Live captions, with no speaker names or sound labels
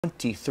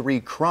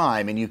23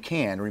 crime, and you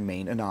can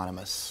remain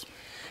anonymous.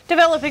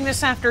 Developing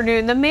this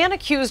afternoon, the man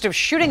accused of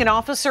shooting an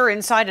officer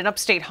inside an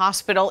upstate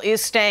hospital is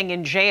staying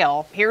in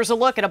jail. Here's a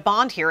look at a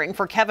bond hearing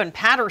for Kevin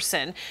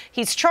Patterson.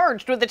 He's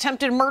charged with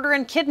attempted murder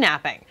and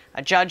kidnapping.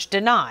 A judge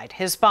denied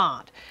his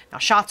bond. Now,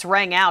 shots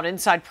rang out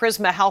inside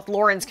Prisma Health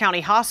Lawrence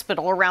County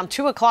Hospital around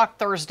 2 o'clock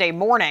Thursday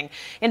morning.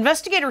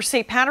 Investigators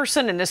say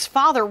Patterson and his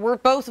father were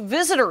both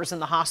visitors in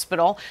the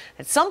hospital.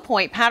 At some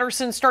point,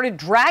 Patterson started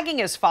dragging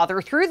his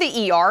father through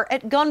the ER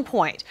at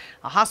gunpoint.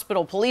 A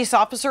hospital police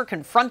officer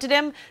confronted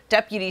him.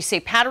 Deputies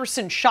say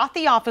Patterson shot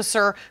the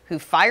officer, who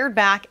fired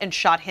back and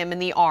shot him in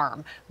the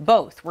arm.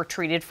 Both were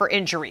treated for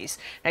injuries.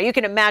 Now, you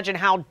can imagine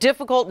how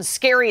difficult and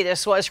scary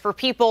this was for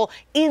people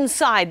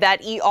inside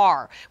that ER.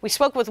 We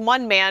spoke with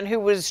one man who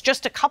was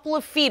just a couple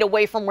of feet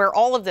away from where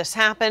all of this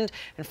happened,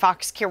 and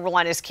Fox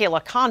Carolina's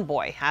Kayla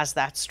Conboy has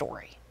that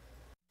story.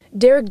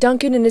 Derek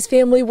Duncan and his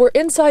family were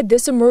inside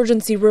this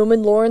emergency room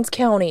in Lawrence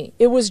County.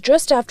 It was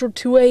just after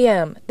 2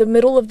 a.m., the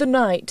middle of the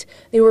night.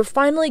 They were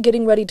finally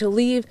getting ready to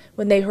leave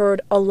when they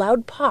heard a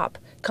loud pop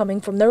coming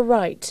from their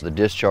right. The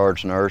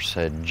discharge nurse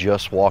had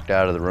just walked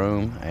out of the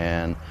room,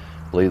 and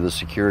I believe the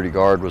security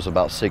guard was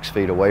about 6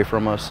 feet away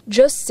from us.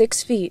 Just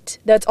 6 feet.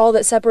 That's all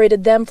that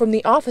separated them from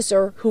the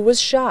officer who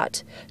was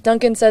shot.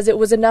 Duncan says it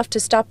was enough to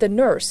stop the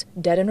nurse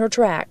dead in her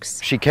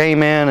tracks. She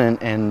came in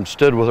and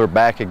stood with her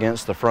back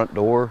against the front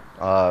door,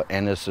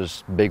 and there's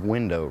this big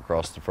window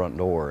across the front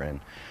door, and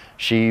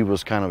she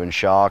was kind of in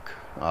shock.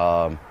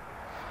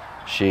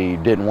 She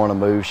didn't want to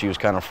move. She was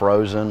kind of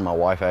frozen. My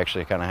wife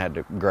actually kind of had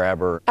to grab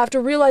her.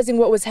 After realizing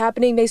what was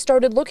happening, they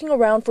started looking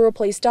around for a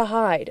place to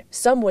hide,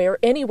 somewhere,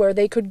 anywhere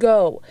they could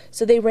go.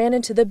 So they ran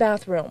into the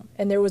bathroom,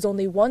 and there was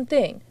only one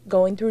thing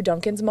going through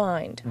Duncan's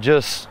mind.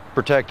 Just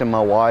protecting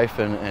my wife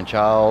and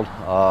child,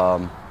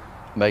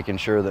 making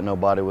sure that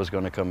nobody was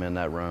going to come in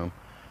that room.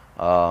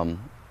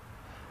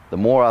 The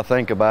more I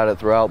think about it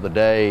throughout the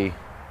day,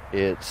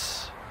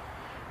 it's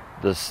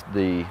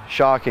the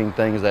shocking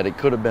thing is that it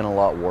could have been a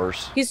lot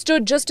worse. He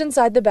stood just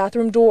inside the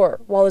bathroom door,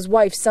 while his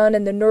wife, son,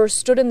 and the nurse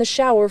stood in the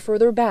shower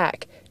further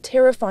back.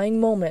 Terrifying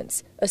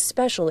moments,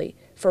 especially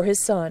for his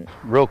son.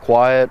 Real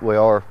quiet. We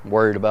are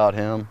worried about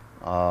him,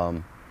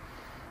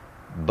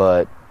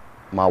 but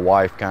my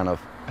wife kind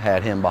of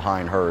had him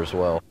behind her as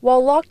well.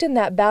 While locked in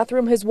that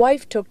bathroom, his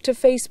wife took to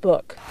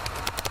Facebook.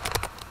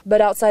 But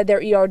outside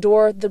their ER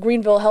door, the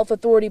Greenville Health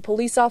Authority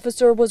police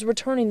officer was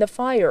returning the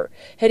fire,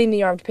 hitting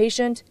the armed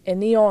patient in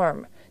the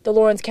arm. The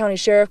Lawrence County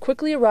Sheriff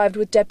quickly arrived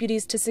with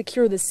deputies to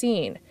secure the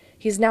scene.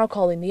 He's now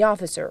calling the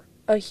officer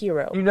a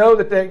hero. You know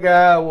that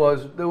guy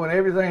was doing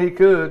everything he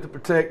could to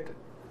protect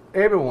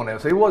everyone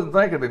else. He wasn't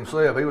thinking of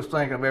himself. He was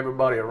thinking of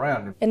everybody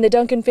around him. And the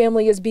Duncan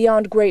family is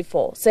beyond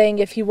grateful, saying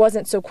if he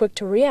wasn't so quick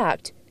to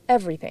react,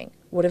 everything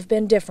would have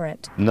been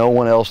different. No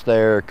one else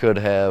there could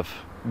have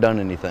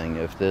done anything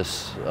if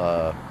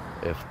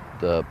if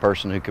the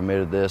person who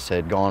committed this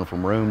had gone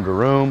from room to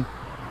room.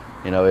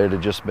 You know, it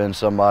had just been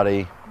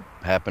somebody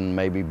happened to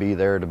maybe be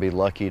there to be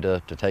lucky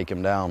to take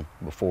him down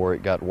before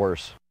it got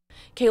worse.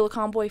 Kayla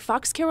Conboy,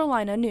 Fox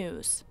Carolina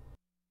News.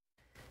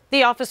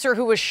 The officer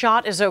who was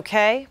shot is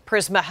okay.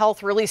 Prisma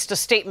Health released a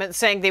statement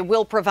saying they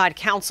will provide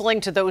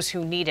counseling to those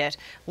who need it.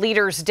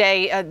 Leaders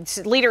say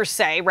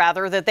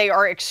that they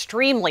are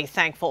extremely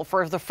thankful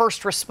for the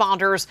first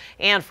responders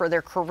and for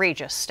their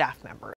courageous staff members.